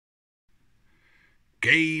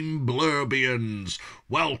Game Blurbians.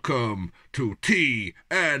 Welcome to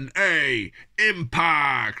TNA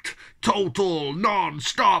Impact Total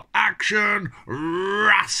Non-Stop Action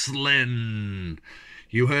Wrestling.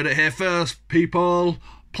 You heard it here first, people.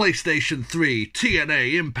 PlayStation 3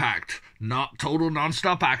 TNA Impact, not Total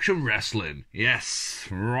Non-Stop Action Wrestling. Yes,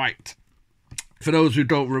 right. For those who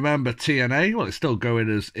don't remember TNA, well, it's still going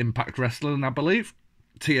as Impact Wrestling, I believe.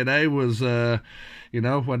 TNA was,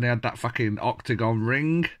 when they had that fucking octagon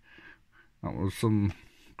ring. That was some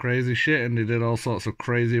crazy shit, and they did all sorts of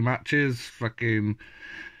crazy matches. Fucking,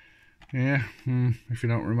 yeah, if you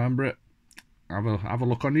don't remember it, have a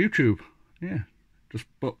look on YouTube. Yeah,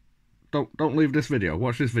 but don't leave this video.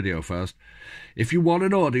 Watch this video first. If you want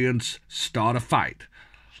an audience, start a fight.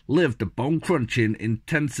 Live the bone-crunching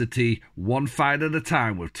intensity one fight at a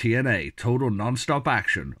time with TNA, total non-stop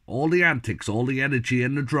action. All the antics, all the energy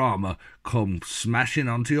and the drama come smashing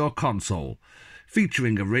onto your console.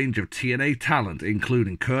 Featuring a range of TNA talent,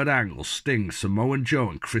 including Kurt Angle, Sting, Samoa Joe,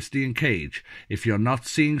 and Christian Cage. If you're not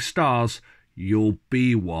seeing stars, you'll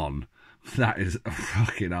be one. That is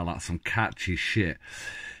fucking hell, that's some catchy shit.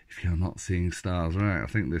 If you're not seeing stars, right, I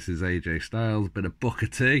think this is AJ Styles, bit of Booker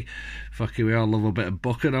T. Fucking we all love a bit of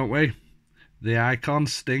Booker, don't we? The icon,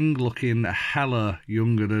 Sting, looking hella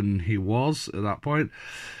younger than he was at that point.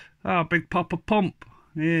 Oh, Big Papa Pump.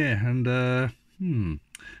 Yeah, and,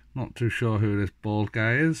 not too sure who this bald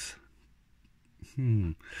guy is.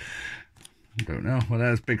 I don't know. Well,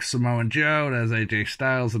 there's Big Samoa Joe, there's AJ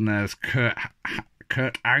Styles, and there's Kurt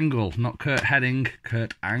Angle. Not Kurt Hennig,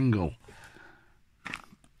 Kurt Angle.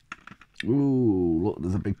 Ooh, look,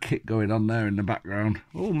 there's a big kick going on there in the background.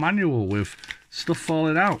 Oh, manual with stuff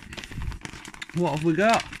falling out. What have we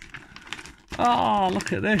got? Oh,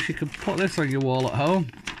 look at this. You can put this on your wall at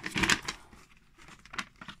home.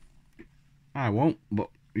 I won't, but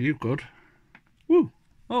you could. Woo.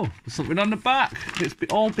 Oh, there's something on the back. It's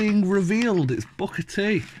all being revealed. It's Booker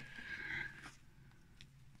T.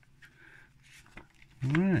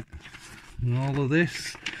 Right. And all of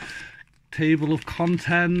this. Table of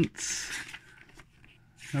contents.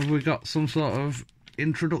 Have we got some sort of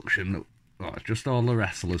introduction? Oh, just all the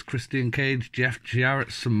wrestlers. Christian Cage, Jeff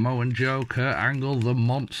Jarrett, Samoa Joe, Kurt Angle, The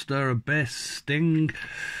Monster, Abyss, Sting,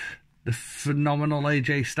 the phenomenal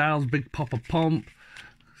AJ Styles, Big Papa Pump.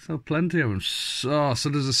 So plenty of them. So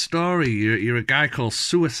there's a story. You're a guy called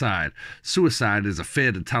Suicide. Suicide is a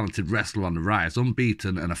feared and talented wrestler on the rise,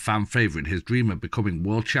 unbeaten and a fan favourite. His dream of becoming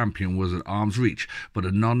world champion was at arm's reach, but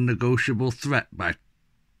a non-negotiable threat by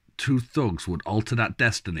two thugs would alter that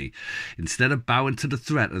destiny. Instead of bowing to the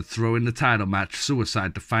threat and throwing the title match,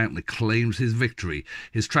 Suicide defiantly claims his victory.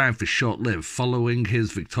 His triumph is short-lived. Following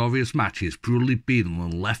his victorious match, he is brutally beaten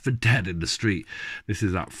and left for dead in the street. This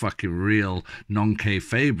is that fucking real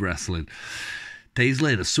non-kayfabe wrestling. Days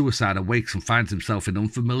later, Suicide awakes and finds himself in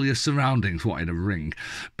unfamiliar surroundings, in a ring.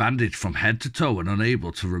 Bandaged from head to toe and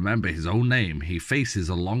unable to remember his own name, he faces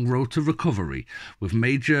a long road to recovery. With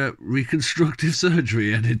major reconstructive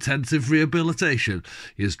surgery and intensive rehabilitation,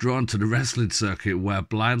 he is drawn to the wrestling circuit where,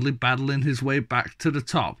 blindly battling his way back to the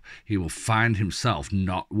top, he will find himself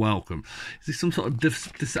not welcome. Is this some sort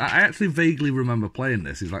of I actually vaguely remember playing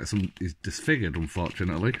this. He's disfigured,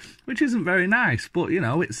 unfortunately, which isn't very nice, but,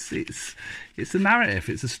 it's a narrative,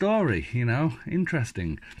 it's a story,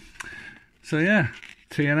 interesting. So yeah,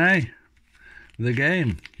 TNA, the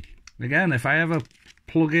game. Again, if I ever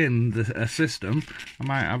plug in a system, I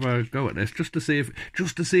might have a go at this just to see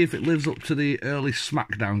if it lives up to the early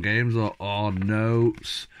SmackDown games or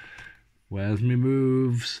notes. Where's me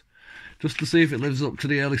moves? Just to see if it lives up to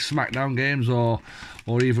the early SmackDown games or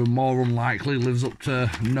even more unlikely lives up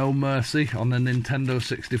to No Mercy on the Nintendo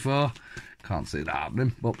 64. Can't see that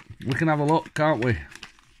happening, but we can have a look, can't we?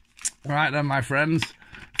 Alright then, my friends.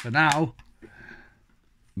 For now,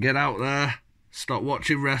 get out there, stop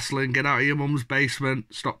watching wrestling, get out of your mum's basement,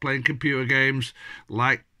 stop playing computer games,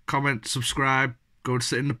 like, comment, subscribe, go and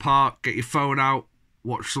sit in the park, get your phone out,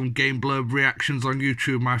 watch some Game Blurb reactions on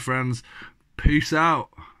YouTube, my friends. Peace out.